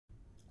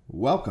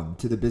Welcome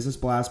to the Business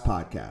Blast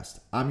Podcast.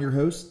 I'm your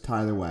host,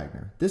 Tyler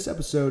Wagner. This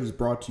episode is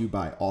brought to you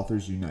by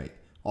Authors Unite.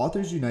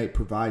 Authors Unite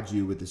provides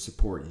you with the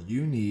support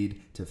you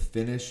need to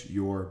finish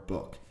your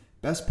book.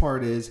 Best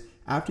part is,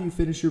 after you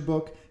finish your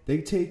book,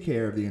 they take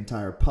care of the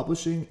entire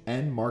publishing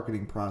and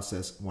marketing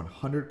process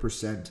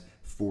 100%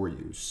 for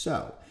you.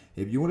 So,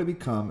 if you want to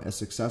become a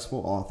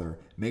successful author,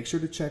 make sure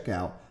to check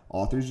out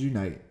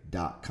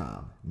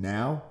authorsunite.com.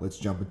 Now, let's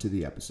jump into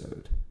the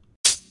episode.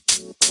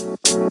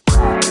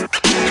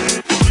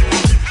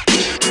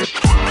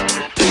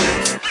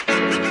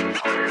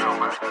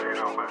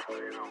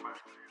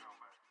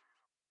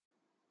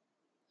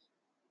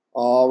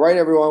 All right,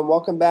 everyone.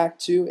 Welcome back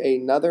to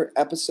another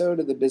episode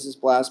of the Business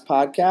Blast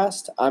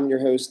Podcast. I'm your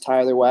host,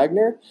 Tyler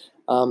Wagner.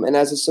 And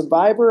as a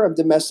survivor of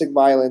domestic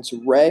violence,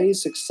 Ray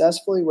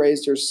successfully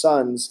raised her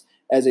sons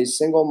as a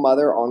single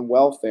mother on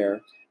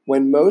welfare.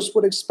 When most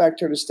would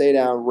expect her to stay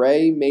down,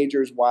 Ray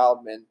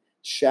Majors-Wildman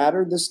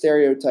shattered the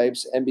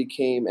stereotypes and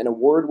became an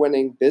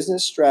award-winning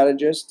business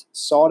strategist,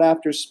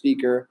 sought-after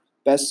speaker,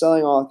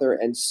 best-selling author,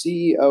 and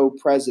CEO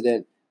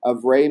president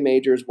of Ray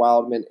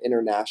Majors-Wildman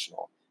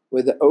International.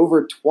 With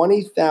over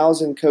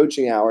 20,000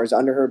 coaching hours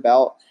under her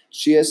belt,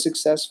 she has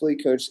successfully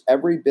coached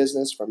every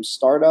business from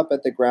startup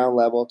at the ground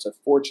level to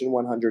Fortune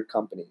 100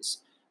 companies.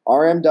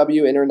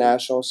 RMW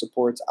International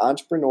supports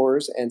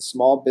entrepreneurs and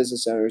small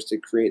business owners to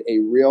create a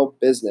real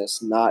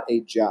business, not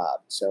a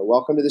job. So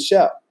welcome to the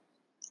show.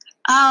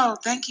 Oh,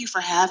 thank you for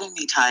having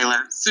me,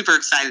 Tyler. Super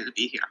excited to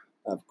be here.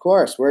 Of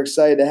course. We're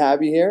excited to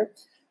have you here.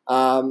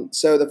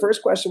 So the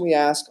first question we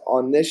ask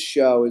on this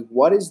show is,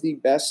 what is the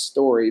best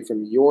story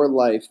from your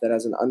life that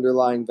has an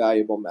underlying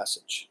valuable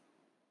message?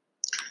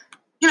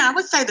 I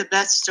would say the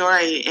best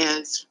story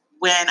is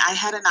when I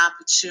had an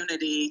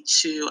opportunity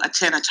to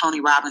attend a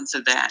Tony Robbins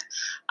event.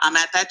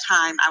 At that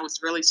time, I was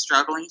really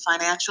struggling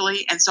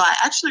financially. And so I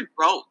actually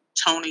wrote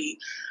Tony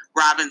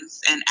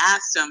Robbins and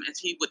asked him if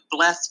he would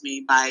bless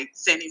me by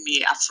sending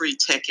me a free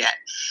ticket.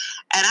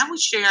 And I would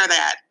share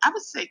that, I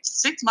would say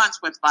 6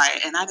 months went by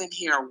and I didn't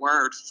hear a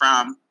word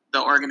from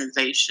the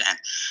organization.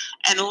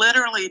 And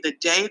literally the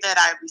day that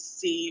I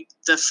received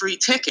the free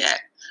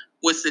ticket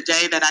was the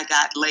day that I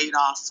got laid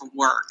off from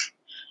work.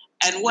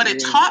 And what it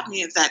taught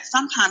me is that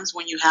sometimes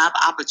when you have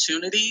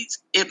opportunities,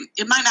 it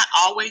might not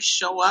always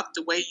show up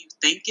the way you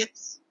think it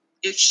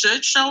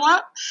should show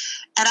up.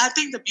 And I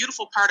think the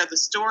beautiful part of the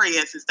story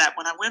is that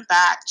when I went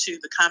back to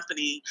the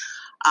company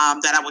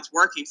that I was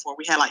working for,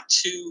 we had like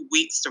 2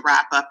 weeks to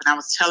wrap up. And I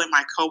was telling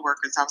my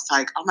coworkers, I was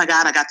like, oh my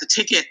God, I got the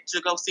ticket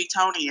to go see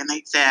Tony. And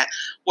they said,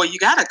 well, you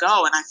got to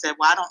go. And I said,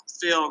 well, I don't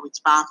feel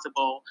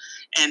responsible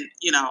and,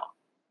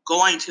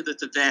 going to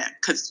this event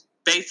because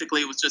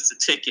basically it was just a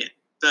ticket.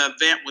 The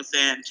event was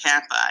in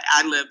Tampa.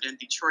 I lived in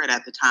Detroit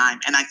at the time,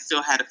 and I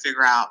still had to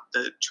figure out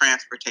the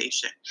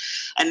transportation.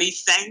 And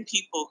these same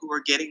people who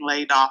were getting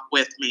laid off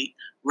with me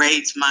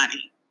raised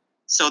money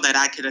so that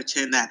I could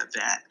attend that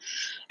event.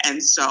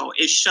 And so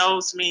it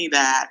shows me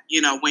that,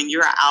 when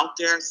you're out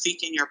there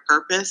seeking your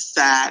purpose,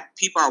 that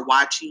people are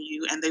watching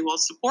you and they will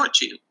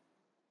support you.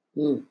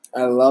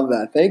 I love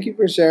that. Thank you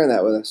for sharing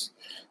that with us.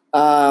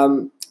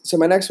 So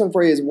my next one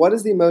for you is, what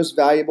is the most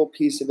valuable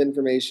piece of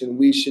information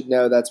we should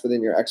know that's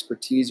within your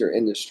expertise or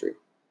industry?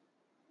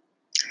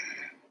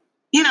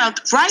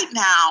 Right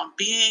now,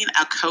 being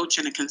a coach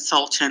and a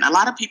consultant, a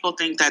lot of people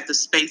think that the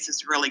space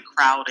is really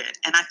crowded.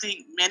 And I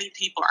think many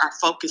people are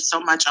focused so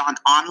much on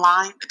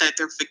online that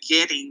they're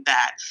forgetting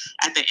that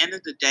at the end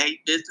of the day,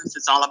 business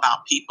is all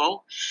about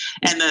people.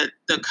 And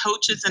the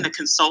coaches and the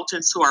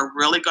consultants who are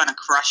really going to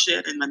crush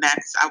it in the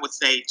next, I would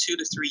say, 2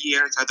 to 3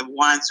 years are the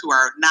ones who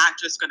are not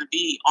just going to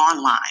be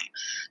online.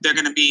 They're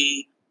going to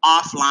be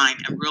offline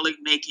and really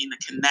making the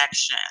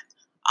connection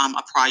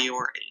a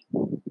priority.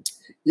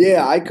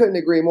 Yeah, I couldn't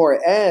agree more.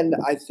 And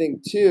I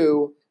think,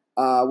 too,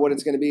 what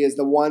it's going to be is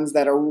the ones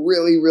that are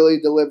really, really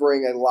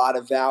delivering a lot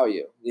of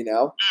value,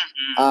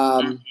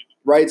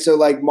 right? So,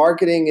 like,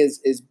 marketing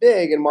is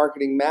big and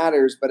marketing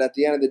matters. But at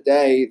the end of the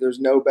day, there's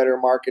no better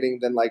marketing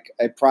than, like,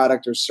 a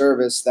product or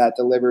service that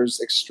delivers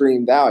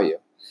extreme value.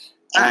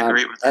 I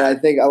agree with that. And I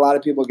think a lot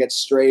of people get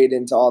strayed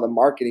into all the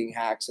marketing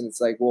hacks. And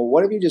it's like, well,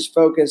 what if you just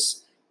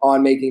focus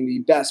on making the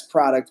best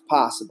product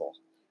possible?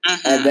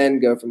 And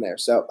then go from there.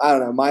 So I don't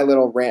know, my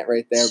little rant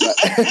right there, but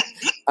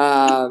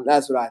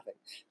that's what I think.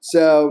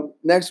 So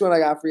next one I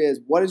got for you is,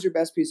 what is your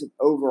best piece of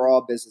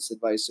overall business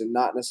advice? So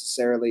not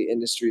necessarily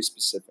industry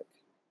specific.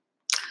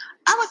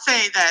 I would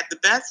say that the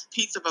best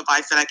piece of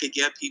advice that I could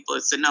give people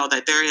is to know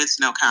that there is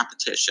no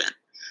competition.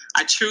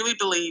 I truly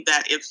believe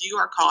that if you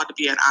are called to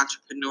be an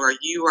entrepreneur,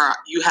 you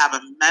have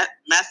a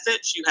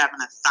message, you have an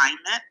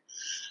assignment.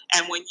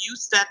 And when you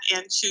step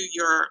into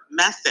your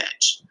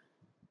message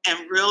and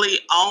really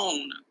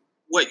own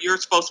what you're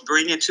supposed to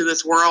bring into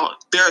this world,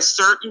 there are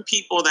certain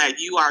people that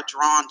you are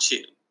drawn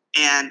to.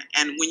 And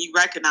when you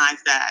recognize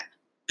that,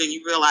 then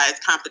you realize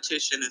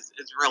competition is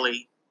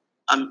really,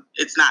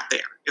 it's not there.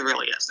 It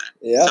really isn't.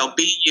 Yeah. So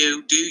be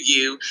you, do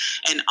you,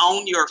 and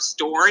own your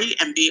story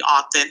and be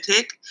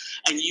authentic,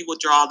 and you will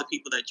draw the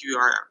people that you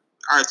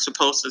are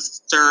supposed to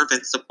serve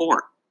and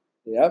support.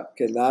 Yep,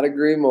 could not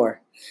agree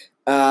more.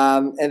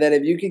 And then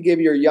if you could give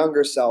your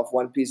younger self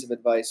one piece of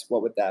advice,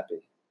 what would that be?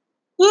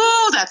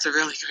 Woo, that's a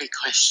really great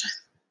question.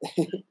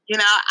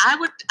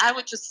 I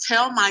would just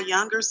tell my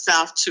younger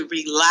self to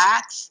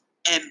relax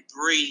and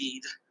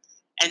breathe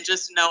and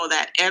just know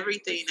that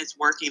everything is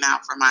working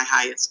out for my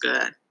highest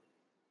good.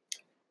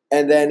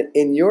 And then,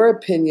 in your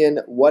opinion,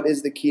 what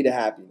is the key to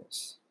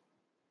happiness?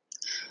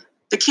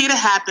 The key to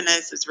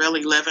happiness is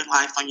really living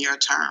life on your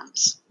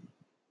terms.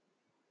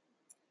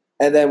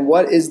 And then,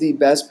 what is the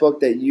best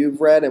book that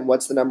you've read, and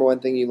what's the number one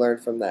thing you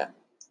learned from that?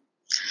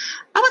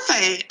 I would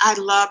say I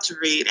love to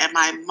read, and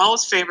my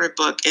most favorite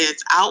book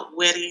is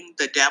Outwitting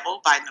the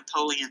Devil by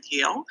Napoleon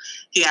Hill.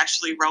 He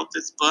actually wrote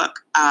this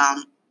book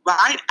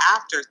right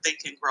after Think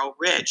and Grow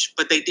Rich,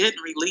 but they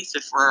didn't release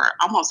it for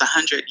almost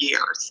 100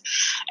 years.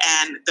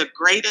 And the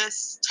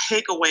greatest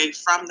takeaway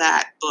from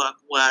that book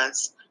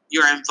was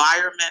your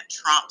environment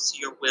trumps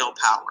your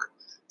willpower.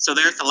 So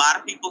there's a lot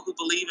of people who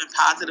believe in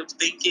positive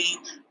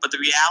thinking, but the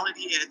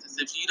reality is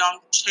if you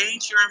don't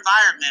change your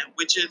environment,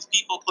 which is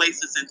people,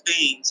 places, and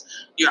things,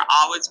 you're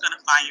always going to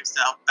find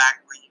yourself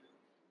back where you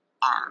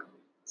are.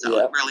 So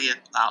it really is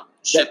about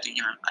shifting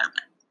your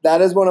environment.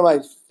 That is one of my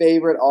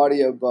favorite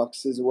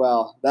audiobooks as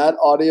well. That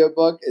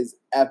audiobook is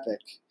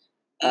epic.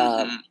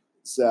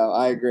 So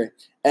I agree.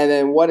 And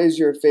then what is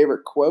your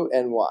favorite quote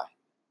and why?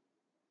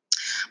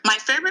 My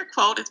favorite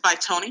quote is by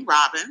Tony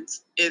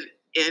Robbins.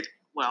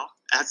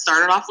 I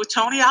started off with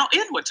Tony, I'll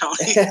end with Tony.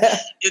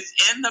 It's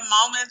in the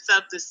moments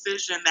of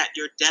decision that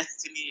your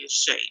destiny is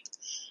shaped.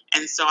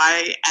 And so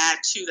I add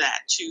to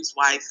that, choose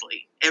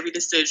wisely. Every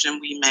decision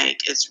we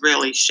make is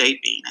really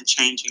shaping and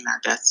changing our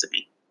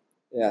destiny.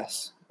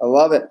 Yes, I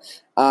love it.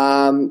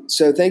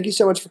 So thank you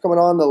so much for coming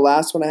on. The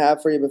last one I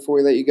have for you before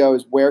we let you go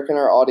is where can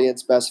our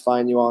audience best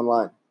find you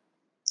online?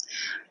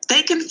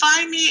 They can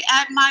find me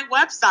at my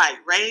website,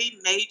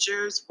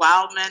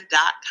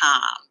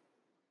 Majors-Wildman.com.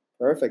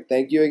 Perfect.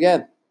 Thank you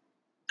again.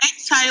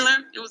 Thanks,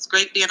 Tyler. It was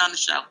great being on the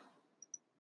show.